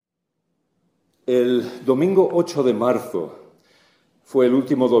El domingo 8 de marzo fue el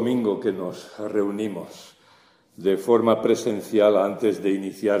último domingo que nos reunimos de forma presencial antes de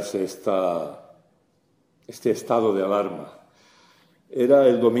iniciarse este estado de alarma. Era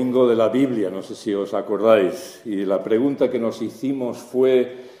el domingo de la Biblia, no sé si os acordáis, y la pregunta que nos hicimos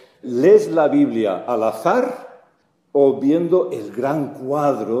fue: ¿lees la Biblia al azar o viendo el gran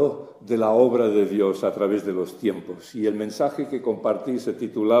cuadro de la obra de Dios a través de los tiempos? Y el mensaje que compartí se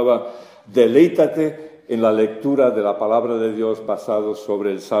titulaba «Deleítate en la lectura de la palabra de Dios basado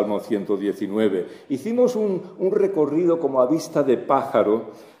sobre el Salmo 119». Hicimos un recorrido como a vista de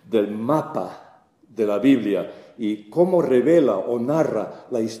pájaro del mapa de la Biblia y cómo revela o narra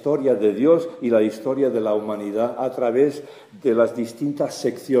la historia de Dios y la historia de la humanidad a través de las distintas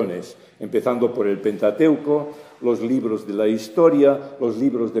secciones, empezando por el Pentateuco, los libros de la historia, los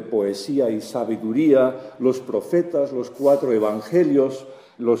libros de poesía y sabiduría, los profetas, los 4 evangelios,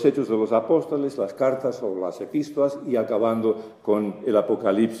 los hechos de los apóstoles, las cartas o las epístolas y acabando con el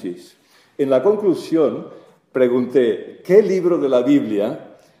Apocalipsis. En la conclusión pregunté: ¿qué libro de la Biblia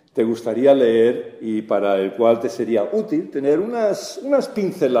te gustaría leer y para el cual te sería útil tener unas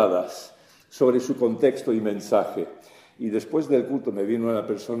pinceladas sobre su contexto y mensaje? Y después del culto me vino una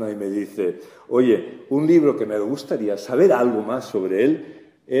persona y me dice: oye, un libro que me gustaría saber algo más sobre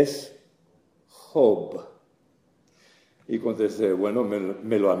él es Job. Y contesté: bueno,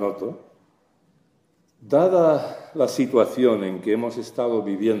 me lo anoto. Dada la situación en que hemos estado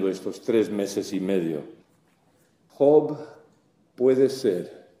viviendo estos 3 meses y medio, Job puede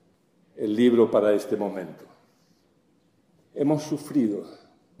ser el libro para este momento. Hemos sufrido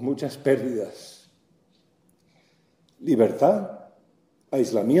muchas pérdidas: libertad,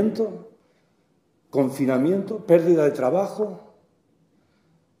 aislamiento, confinamiento, pérdida de trabajo,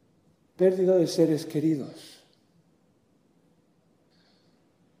 pérdida de seres queridos.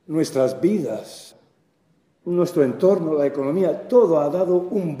 Nuestras vidas, nuestro entorno, la economía, todo ha dado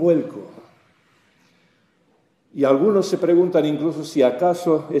un vuelco. Y algunos se preguntan incluso si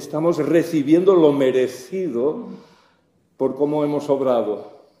acaso estamos recibiendo lo merecido por cómo hemos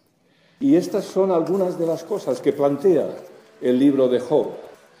obrado. Y estas son algunas de las cosas que plantea el libro de Job.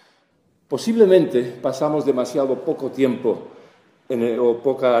 Posiblemente pasamos demasiado poco tiempo o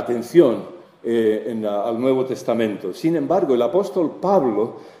poca atención al Nuevo Testamento. Sin embargo, el apóstol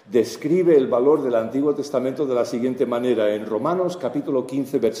Pablo describe el valor del Antiguo Testamento de la siguiente manera, en Romanos capítulo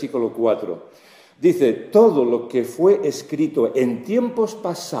 15, versículo 4. Dice: todo lo que fue escrito en tiempos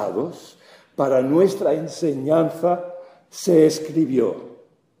pasados para nuestra enseñanza se escribió,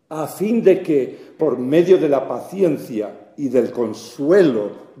 a fin de que, por medio de la paciencia y del consuelo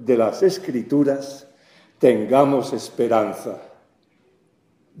de las Escrituras, tengamos esperanza.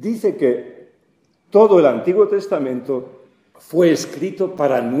 Dice que todo el Antiguo Testamento fue escrito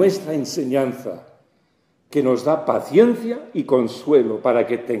para nuestra enseñanza, que nos da paciencia y consuelo para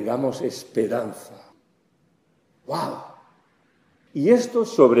que tengamos esperanza. ¡Wow! Y esto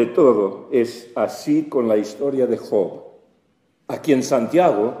sobre todo es así con la historia de Job, a quien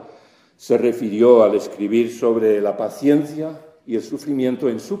Santiago se refirió al escribir sobre la paciencia y el sufrimiento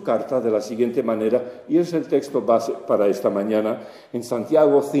en su carta de la siguiente manera, y es el texto base para esta mañana, en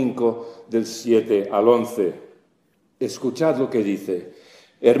Santiago 5, del 7 al 11. Escuchad lo que dice: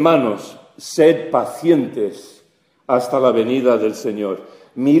 hermanos, sed pacientes hasta la venida del Señor.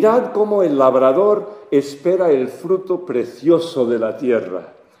 Mirad cómo el labrador espera el fruto precioso de la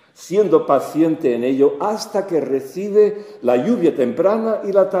tierra, siendo paciente en ello hasta que recibe la lluvia temprana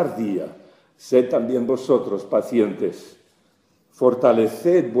y la tardía. Sed también vosotros pacientes.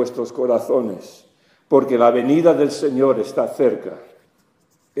 Fortaleced vuestros corazones, porque la venida del Señor está cerca.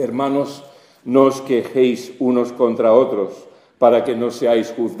 Hermanos, no os quejéis unos contra otros, para que no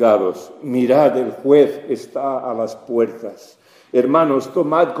seáis juzgados. Mirad, el juez está a las puertas. Hermanos,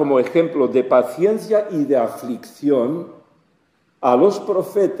 tomad como ejemplo de paciencia y de aflicción a los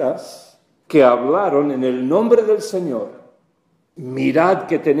profetas que hablaron en el nombre del Señor. Mirad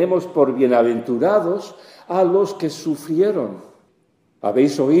que tenemos por bienaventurados a los que sufrieron.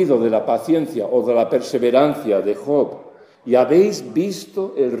 Habéis oído de la paciencia o de la perseverancia de Job y habéis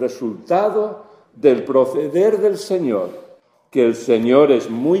visto el resultado del proceder del Señor, que el Señor es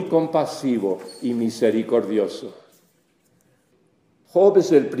muy compasivo y misericordioso. Job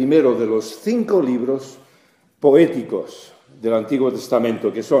es el primero de los 5 libros poéticos del Antiguo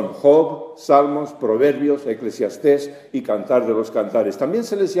Testamento, que son Job, Salmos, Proverbios, Eclesiastés y Cantar de los Cantares. También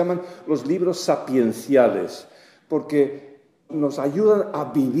se les llaman los libros sapienciales, porque nos ayudan a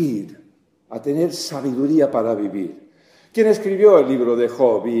vivir, a tener sabiduría para vivir. ¿Quién escribió el libro de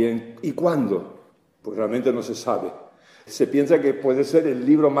Job y cuándo? Pues realmente no se sabe. Se piensa que puede ser el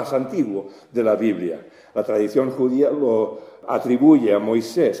libro más antiguo de la Biblia. La tradición judía lo atribuye a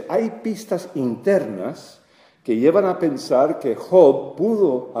Moisés. Hay pistas internas que llevan a pensar que Job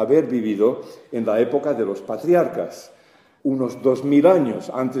pudo haber vivido en la época de los patriarcas, unos 2000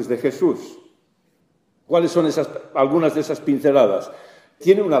 años antes de Jesús. ¿Cuáles son algunas de esas pinceladas?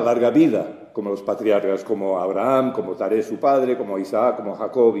 Tiene una larga vida, como los patriarcas, como Abraham, como Taré su padre, como Isaac, como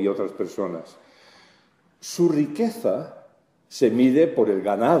Jacob y otras personas. Su riqueza se mide por el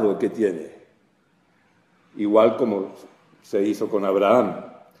ganado que tiene, igual como se hizo con Abraham.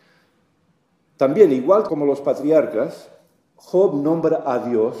 También, igual como los patriarcas, Job nombra a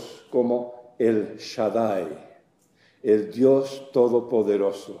Dios como el Shaddai, el Dios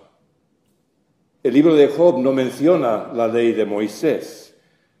Todopoderoso. El libro de Job no menciona la ley de Moisés.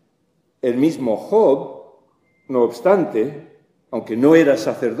 El mismo Job, no obstante, aunque no era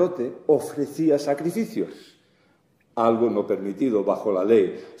sacerdote, ofrecía sacrificios, algo no permitido bajo la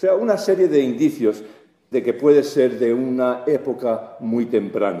ley. O sea, una serie de indicios de que puede ser de una época muy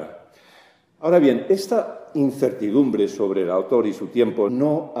temprana. Ahora bien, esta incertidumbre sobre el autor y su tiempo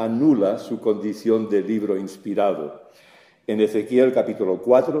no anula su condición de libro inspirado. En Ezequiel capítulo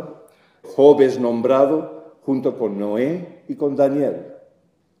 4, Job es nombrado junto con Noé y con Daniel.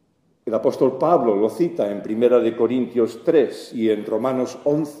 El apóstol Pablo lo cita en 1 Corintios 3 y en Romanos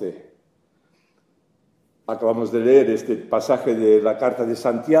 11. Acabamos de leer este pasaje de la carta de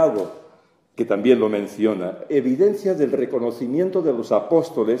Santiago, que también lo menciona. Evidencia del reconocimiento de los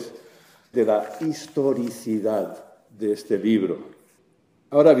apóstoles de la historicidad de este libro.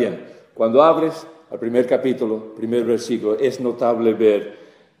 Ahora bien, cuando abres al primer capítulo, primer versículo, es notable ver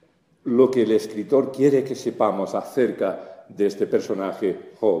lo que el escritor quiere que sepamos acerca de este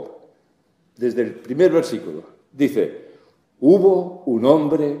personaje Job. Desde el primer versículo dice: hubo un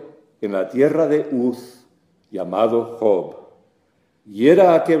hombre en la tierra de Uz llamado Job, y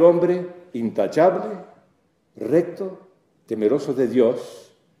era aquel hombre intachable, recto, temeroso de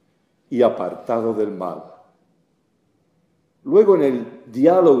Dios y apartado del mal. Luego, en el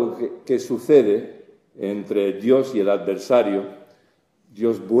diálogo que sucede entre Dios y el adversario,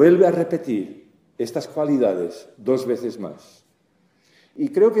 Dios vuelve a repetir estas cualidades 2 veces más. Y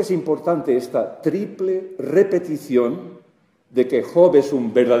creo que es importante esta triple repetición de que Job es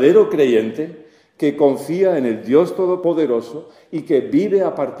un verdadero creyente que confía en el Dios Todopoderoso y que vive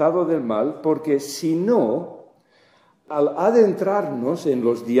apartado del mal, porque si no, al adentrarnos en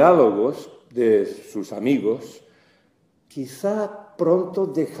los diálogos de sus amigos, quizá pronto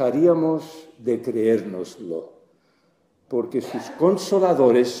dejaríamos de creérnoslo, porque sus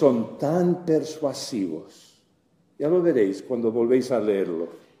consoladores son tan persuasivos. Ya lo veréis cuando volvéis a leerlo.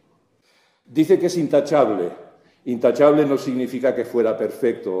 Dice que es intachable. Intachable no significa que fuera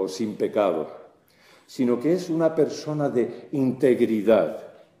perfecto o sin pecado, sino que es una persona de integridad.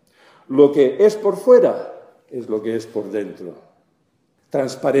 Lo que es por fuera es lo que es por dentro.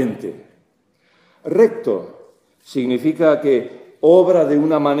 Transparente. Recto significa que obra de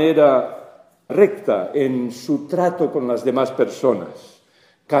una manera recta en su trato con las demás personas.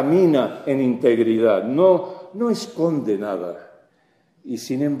 Camina en integridad, no esconde nada. Y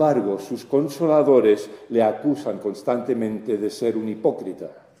sin embargo, sus consoladores le acusan constantemente de ser un hipócrita.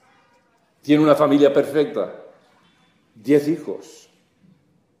 Tiene una familia perfecta, 10 hijos,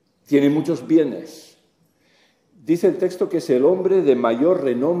 tiene muchos bienes. Dice el texto que es el hombre de mayor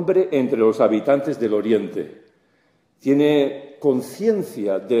renombre entre los habitantes del Oriente. Tiene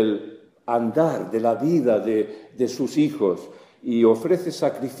conciencia del andar, de la vida de sus hijos y ofrece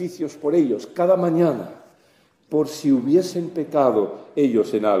sacrificios por ellos cada mañana, por si hubiesen pecado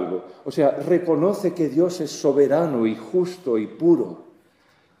ellos en algo. O sea, reconoce que Dios es soberano y justo y puro.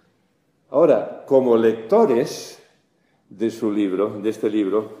 Ahora, como lectores de este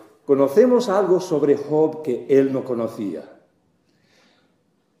libro, conocemos algo sobre Job que él no conocía.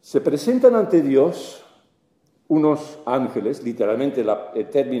 Se presentan ante Dios unos ángeles, literalmente el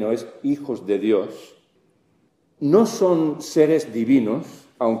término es hijos de Dios. No son seres divinos,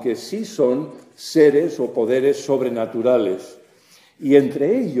 aunque sí son seres o poderes sobrenaturales. Y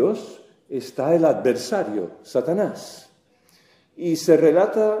entre ellos está el adversario, Satanás. Y se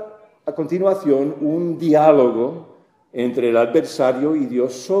relata a continuación un diálogo entre el adversario y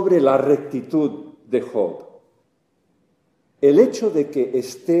Dios sobre la rectitud de Job. El hecho de que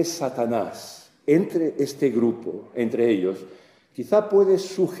esté Satanás entre este grupo, entre ellos, quizá puede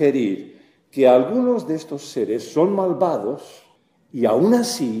sugerir que algunos de estos seres son malvados y aún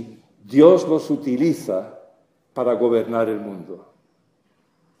así Dios los utiliza para gobernar el mundo.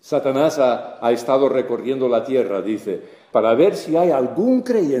 Satanás ha estado recorriendo la tierra, dice, para ver si hay algún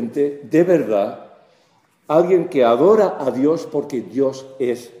creyente de verdad alguien que adora a Dios porque Dios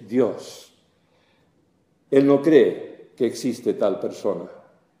es Dios. Él no cree que existe tal persona.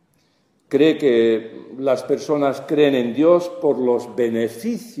 Cree que las personas creen en Dios por los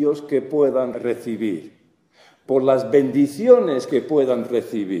beneficios que puedan recibir, por las bendiciones que puedan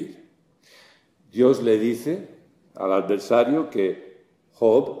recibir. Dios le dice al adversario que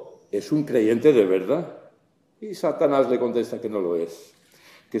Job es un creyente de verdad. Y Satanás le contesta que no lo es,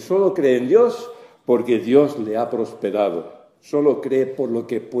 que solo cree en Dios porque Dios le ha prosperado, solo cree por lo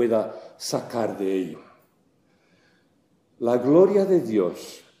que pueda sacar de ello. La gloria de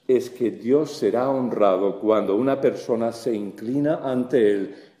Dios es que Dios será honrado cuando una persona se inclina ante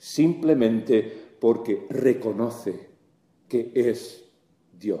Él simplemente porque reconoce que es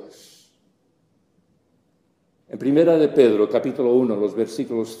Dios. En Primera de Pedro, capítulo 1, los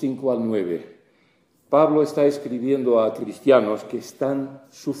versículos 5 al 9, Pablo está escribiendo a cristianos que están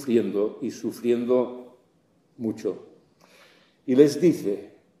sufriendo y sufriendo mucho. Y les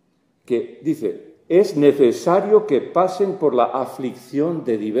dice, es necesario que pasen por la aflicción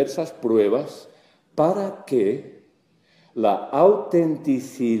de diversas pruebas para que la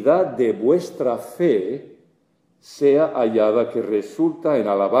autenticidad de vuestra fe sea hallada que resulta en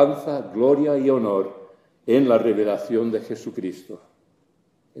alabanza, gloria y honor en la revelación de Jesucristo.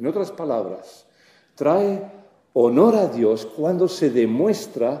 En otras palabras, trae honor a Dios cuando se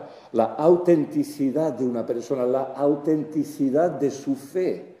demuestra la autenticidad de una persona, la autenticidad de su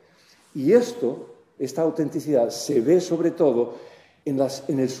fe. Y esta autenticidad se ve sobre todo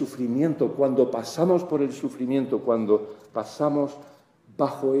en el sufrimiento, cuando pasamos por el sufrimiento, cuando pasamos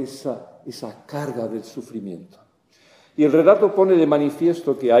bajo esa carga del sufrimiento. Y el relato pone de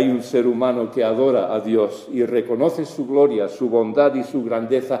manifiesto que hay un ser humano que adora a Dios y reconoce su gloria, su bondad y su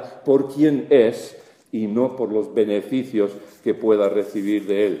grandeza por quien es y no por los beneficios que pueda recibir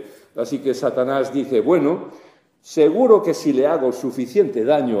de Él. Así que Satanás dice, bueno, seguro que si le hago suficiente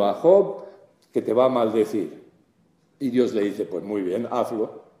daño a Job, que te va a maldecir. Y Dios le dice, pues muy bien,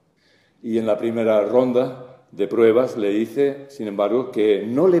 hazlo. Y en la primera ronda de pruebas le dice, sin embargo, que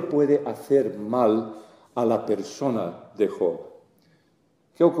no le puede hacer mal a la persona de Job.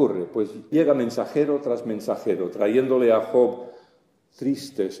 ¿Qué ocurre? Pues llega mensajero tras mensajero, trayéndole a Job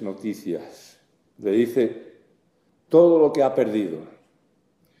tristes noticias. Le dice todo lo que ha perdido,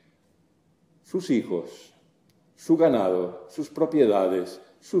 sus hijos, su ganado, sus propiedades,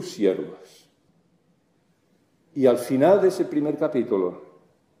 sus siervos. Y al final de ese primer capítulo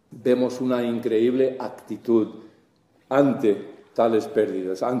vemos una increíble actitud ante tales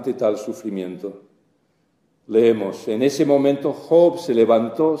pérdidas, ante tal sufrimiento. Leemos, en ese momento Job se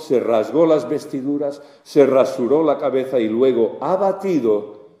levantó, se rasgó las vestiduras, se rasuró la cabeza y luego,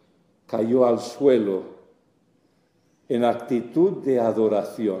 abatido, cayó al suelo en actitud de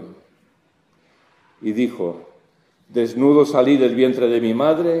adoración. Y dijo, desnudo salí del vientre de mi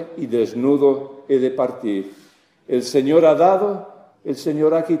madre y desnudo he de partir. El Señor ha dado, el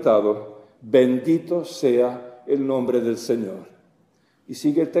Señor ha quitado. Bendito sea el nombre del Señor. Y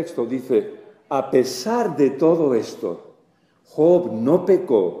sigue el texto, dice, a pesar de todo esto, Job no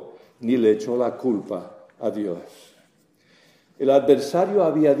pecó ni le echó la culpa a Dios. El adversario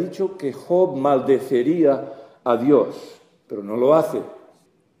había dicho que Job maldecería a Dios, pero no lo hace.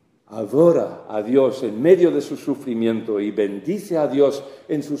 Adora a Dios en medio de su sufrimiento y bendice a Dios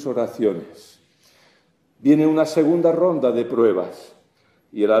en sus oraciones. Viene una segunda ronda de pruebas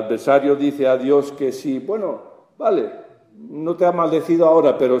y el adversario dice a Dios que sí, bueno, vale, no te ha maldecido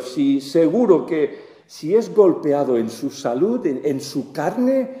ahora, pero sí seguro que si es golpeado en su salud, en su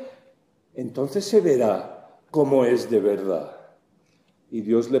carne, entonces se verá cómo es de verdad. Y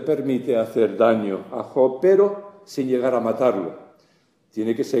Dios le permite hacer daño a Job, pero sin llegar a matarlo.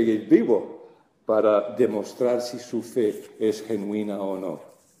 Tiene que seguir vivo para demostrar si su fe es genuina o no.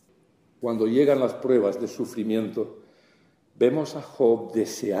 Cuando llegan las pruebas de sufrimiento, vemos a Job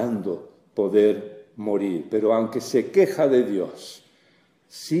deseando poder morir, pero aunque se queja de Dios,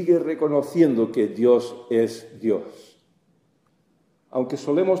 sigue reconociendo que Dios es Dios. Aunque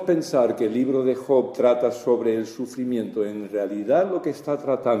solemos pensar que el libro de Job trata sobre el sufrimiento, en realidad lo que está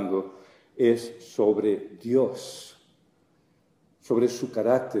tratando es sobre Dios, sobre su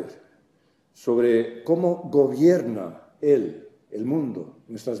carácter, sobre cómo gobierna Él, el mundo,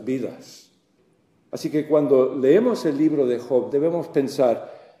 nuestras vidas. Así que cuando leemos el libro de Job debemos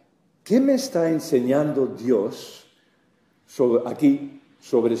pensar, ¿qué me está enseñando Dios aquí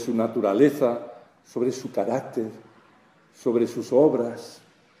sobre su naturaleza, sobre su carácter, sobre sus obras,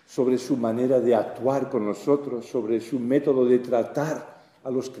 sobre su manera de actuar con nosotros, sobre su método de tratar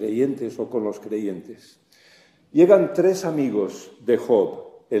a los creyentes o con los creyentes? Llegan 3 amigos de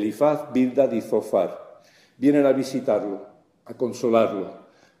Job, Elifaz, Bildad y Zofar. vienen a visitarlo, a consolarlo.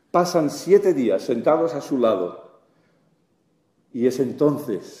 Pasan 7 días sentados a su lado. Y es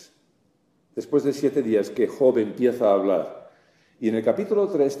entonces, después de 7 días, que Job empieza a hablar. Y en el capítulo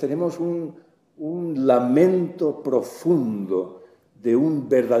 3 tenemos un lamento profundo de un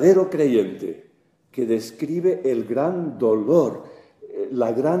verdadero creyente que describe el gran dolor,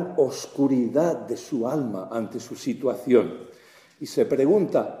 la gran oscuridad de su alma ante su situación. Y se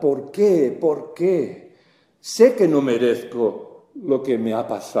pregunta, ¿por qué? ¿Por qué? Sé que no merezco lo que me ha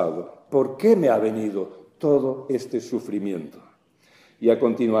pasado. ¿Por qué me ha venido todo este sufrimiento? Y a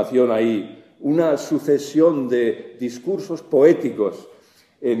continuación hay una sucesión de discursos poéticos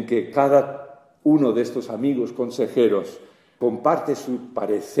en que cada uno de estos amigos consejeros comparte su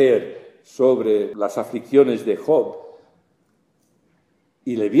parecer sobre las aflicciones de Job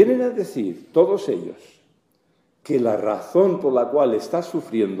y le vienen a decir, todos ellos, que la razón por la cual está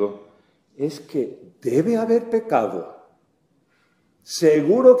sufriendo es que debe haber pecado.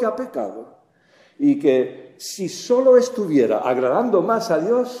 Seguro que ha pecado. Y que si solo estuviera agradando más a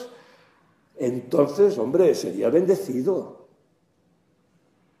Dios, entonces, hombre, sería bendecido.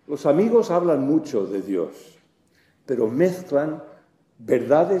 Los amigos hablan mucho de Dios, pero mezclan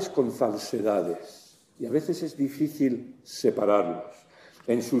verdades con falsedades. Y a veces es difícil separarlos.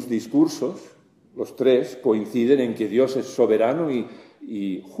 En sus discursos, los tres coinciden en que Dios es soberano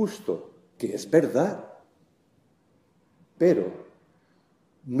y justo, que es verdad. Pero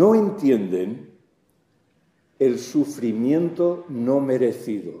no entienden el sufrimiento no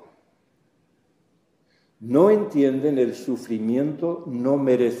merecido. No entienden el sufrimiento no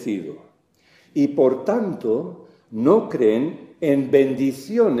merecido. Y por tanto, no creen en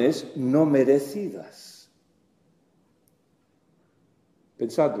bendiciones no merecidas.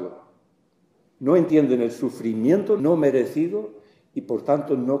 Pensadlo. No entienden el sufrimiento no merecido y por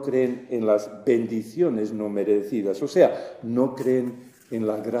tanto no creen en las bendiciones no merecidas. O sea, no creen en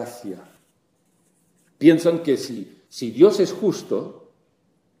la gracia. Piensan que si Dios es justo,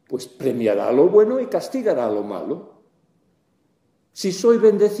 pues premiará lo bueno y castigará lo malo. Si soy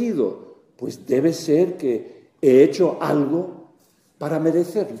bendecido, pues debe ser que he hecho algo para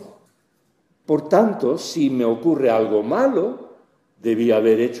merecerlo. Por tanto, si me ocurre algo malo, debí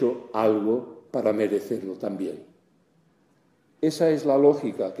haber hecho algo para merecerlo también. Esa es la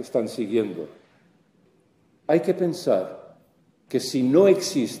lógica que están siguiendo. Hay que pensar que si no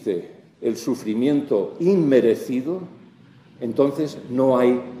existe el sufrimiento inmerecido, entonces no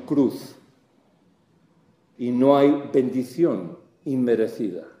hay cruz y no hay bendición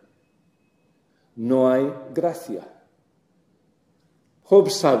inmerecida. No hay gracia. Job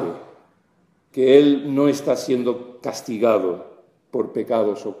sabe que él no está siendo castigado por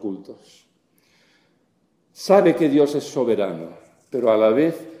pecados ocultos. Sabe que Dios es soberano, pero a la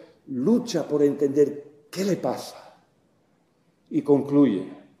vez lucha por entender qué le pasa y concluye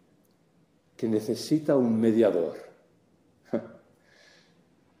que necesita un mediador.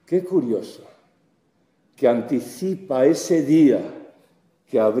 Qué curioso, que anticipa ese día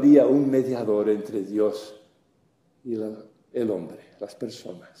que habría un mediador entre Dios y el hombre, las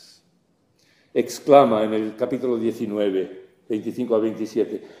personas. Exclama en el capítulo 19, 25 a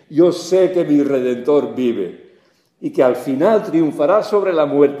 27, yo sé que mi Redentor vive y que al final triunfará sobre la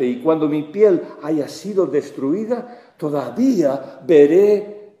muerte y cuando mi piel haya sido destruida, todavía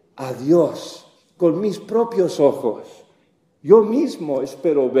veré a Dios con mis propios ojos. Yo mismo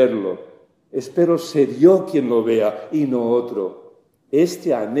espero verlo, espero ser yo quien lo vea y no otro.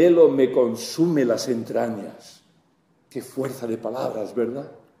 Este anhelo me consume las entrañas. Qué fuerza de palabras,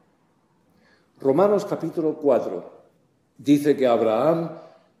 ¿verdad? Romanos capítulo 4 dice que Abraham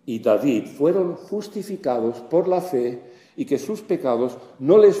y David fueron justificados por la fe y que sus pecados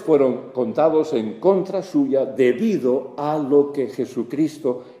no les fueron contados en contra suya debido a lo que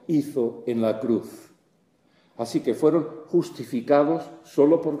Jesucristo hizo en la cruz. Así que fueron justificados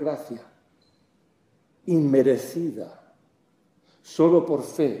solo por gracia, inmerecida, solo por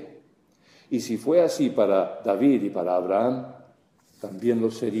fe. Y si fue así para David y para Abraham, también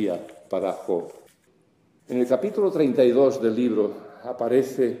lo sería para Job. En el capítulo 32 del libro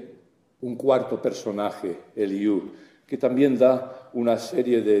aparece un cuarto personaje, Eliú, que también da una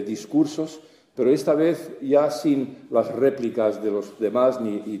serie de discursos, pero esta vez ya sin las réplicas de los demás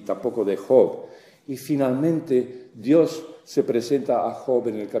y tampoco de Job. Y finalmente Dios se presenta a Job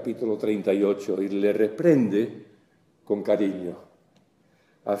en el capítulo 38 y le reprende con cariño,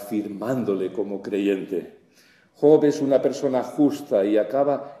 afirmándole como creyente. Job es una persona justa y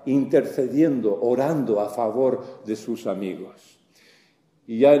acaba intercediendo, orando a favor de sus amigos.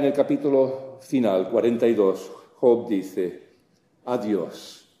 Y ya en el capítulo final, 42, Job dice,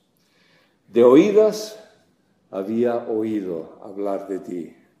 adiós. De oídas había oído hablar de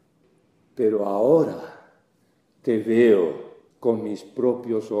ti, pero ahora te veo con mis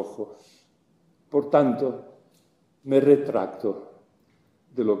propios ojos. Por tanto, me retracto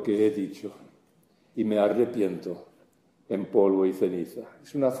de lo que he dicho y me arrepiento en polvo y ceniza.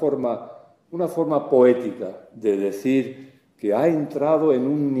 Es una forma poética de decir que ha entrado en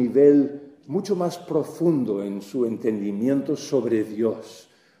un nivel mucho más profundo en su entendimiento sobre Dios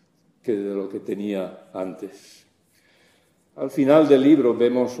que de lo que tenía antes. Al final del libro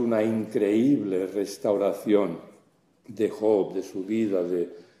vemos una increíble restauración de Job, de su vida,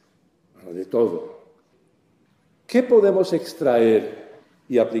 de todo. ¿Qué podemos extraer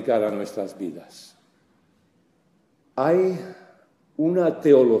y aplicar a nuestras vidas? Hay una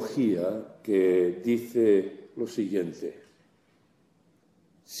teología que dice lo siguiente: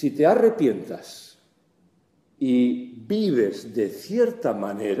 si te arrepientas y vives de cierta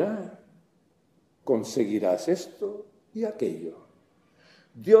manera, conseguirás esto y aquello.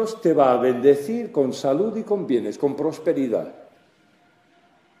 Dios te va a bendecir con salud y con bienes, con prosperidad.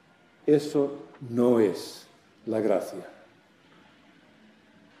 Eso no es la gracia.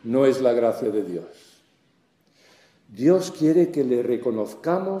 No es la gracia de Dios. Dios quiere que le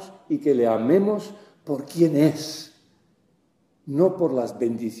reconozcamos y que le amemos por quien es, no por las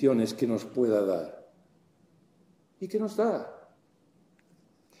bendiciones que nos pueda dar y que nos da.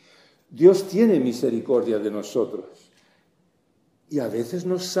 Dios tiene misericordia de nosotros y a veces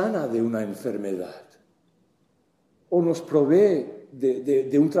nos sana de una enfermedad o nos provee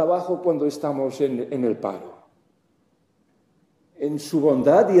de un trabajo cuando estamos en el paro. En su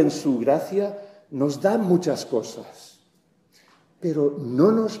bondad y en su gracia nos da muchas cosas, pero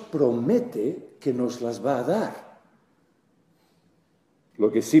no nos promete que nos las va a dar.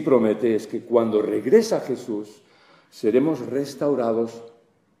 Lo que sí promete es que cuando regresa Jesús, seremos restaurados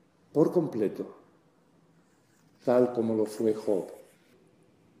por completo, tal como lo fue Job.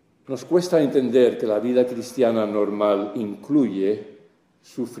 Nos cuesta entender que la vida cristiana normal incluye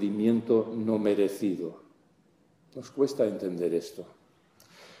sufrimiento no merecido. Nos cuesta entender esto.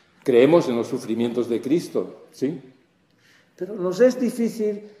 Creemos en los sufrimientos de Cristo, ¿sí? Pero nos es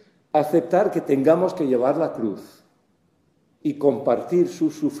difícil aceptar que tengamos que llevar la cruz y compartir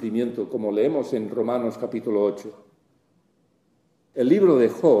su sufrimiento, como leemos en Romanos capítulo 8. El libro de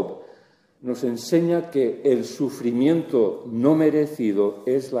Job nos enseña que el sufrimiento no merecido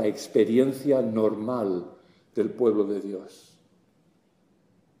es la experiencia normal del pueblo de Dios.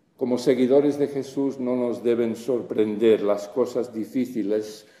 Como seguidores de Jesús no nos deben sorprender las cosas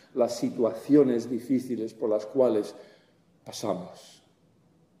difíciles, las situaciones difíciles por las cuales pasamos.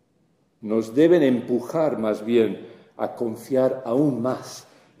 Nos deben empujar más bien a confiar aún más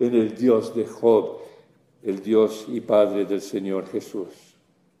en el Dios de Job, el Dios y Padre del Señor Jesús.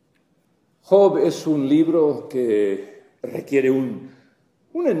 Job es un libro que requiere un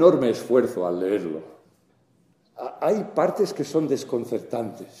enorme esfuerzo al leerlo. Hay partes que son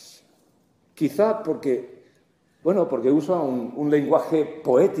desconcertantes, quizá porque usa un lenguaje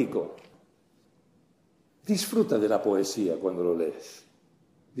poético. Disfruta de la poesía cuando lo lees,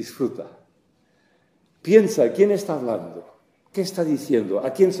 disfruta. Piensa, ¿quién está hablando? ¿Qué está diciendo?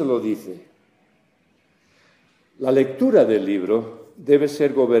 ¿A quién se lo dice? La lectura del libro debe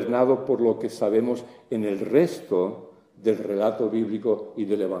ser gobernado por lo que sabemos en el resto del relato bíblico y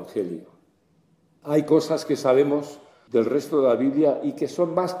del Evangelio. Hay cosas que sabemos del resto de la Biblia y que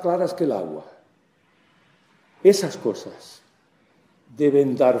son más claras que el agua. Esas cosas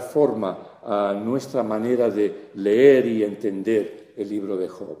deben dar forma a nuestra manera de leer y entender el libro de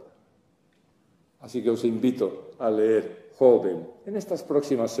Job. Así que os invito a leer Job en estas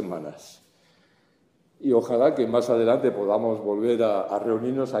próximas semanas. Y ojalá que más adelante podamos volver a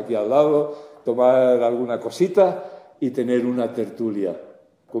reunirnos aquí al lado, tomar alguna cosita y tener una tertulia,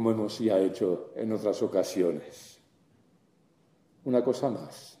 como hemos ya hecho en otras ocasiones. Una cosa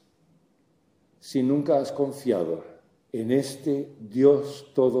más. Si nunca has confiado en este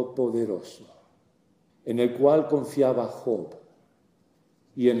Dios todopoderoso, en el cual confiaba Job,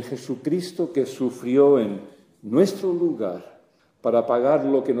 y en Jesucristo que sufrió en nuestro lugar para pagar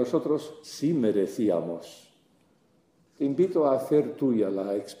lo que nosotros sí merecíamos, te invito a hacer tuya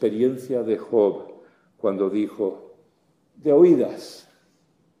la experiencia de Job cuando dijo: de oídas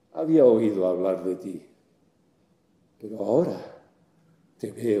había oído hablar de ti, pero ahora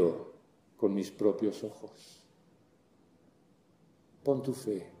te veo con mis propios ojos. Pon tu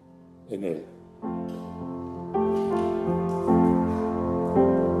fe en Él.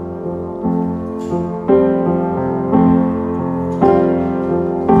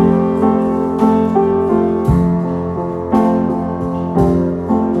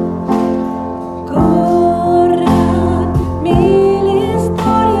 Corre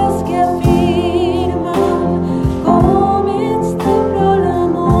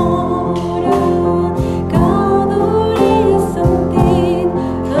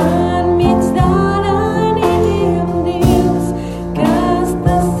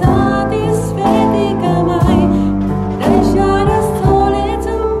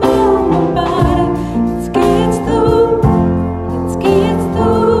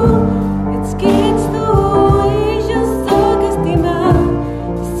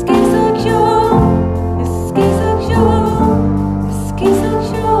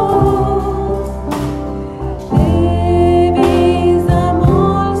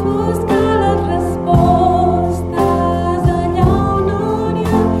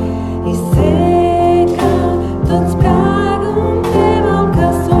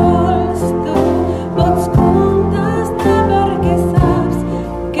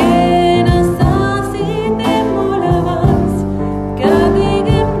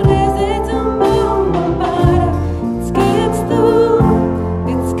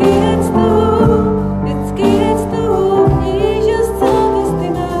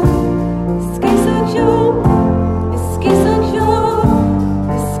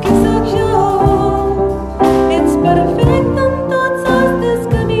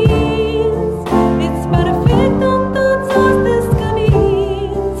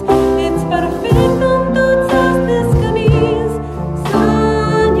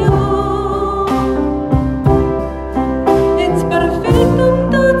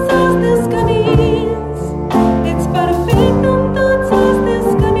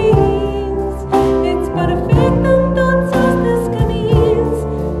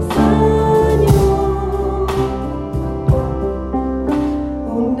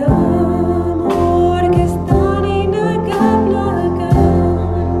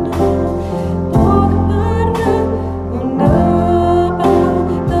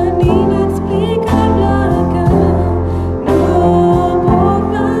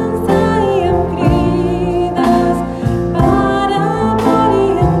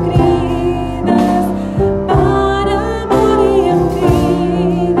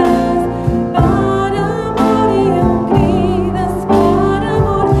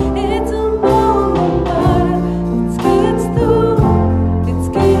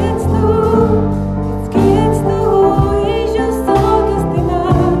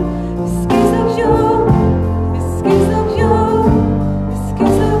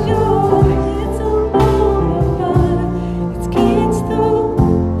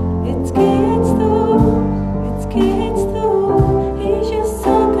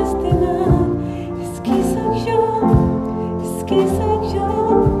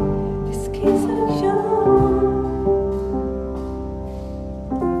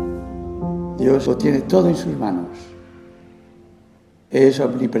lo tiene todo en sus manos. Es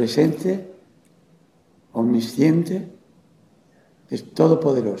omnipresente, omnisciente, es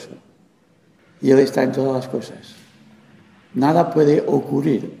todopoderoso. Y Él está en todas las cosas. Nada puede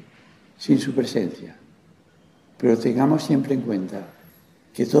ocurrir sin su presencia. Pero tengamos siempre en cuenta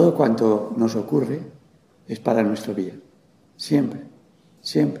que todo cuanto nos ocurre es para nuestro bien. Siempre,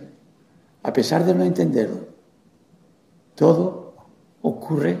 siempre. A pesar de no entenderlo, todo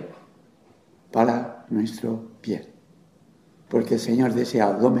ocurre para nuestro bien. Porque el Señor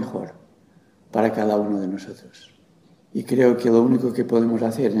desea lo mejor para cada uno de nosotros. Y creo que lo único que podemos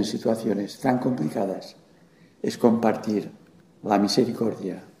hacer en situaciones tan complicadas es compartir la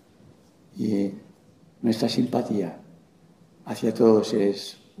misericordia y nuestra simpatía hacia todos los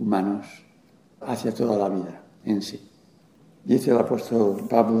seres humanos, hacia toda la vida en sí. Dice el apóstol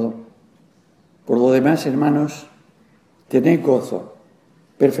Pablo: por lo demás, hermanos, tened gozo,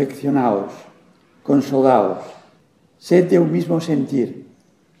 perfeccionaos, consolaos, sed de un mismo sentir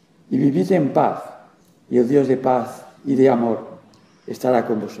y vivid en paz, y el Dios de paz y de amor estará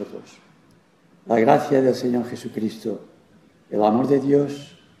con vosotros. La gracia del Señor Jesucristo, el amor de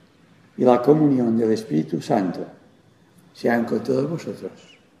Dios y la comunión del Espíritu Santo sean con todos vosotros.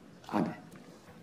 Amén.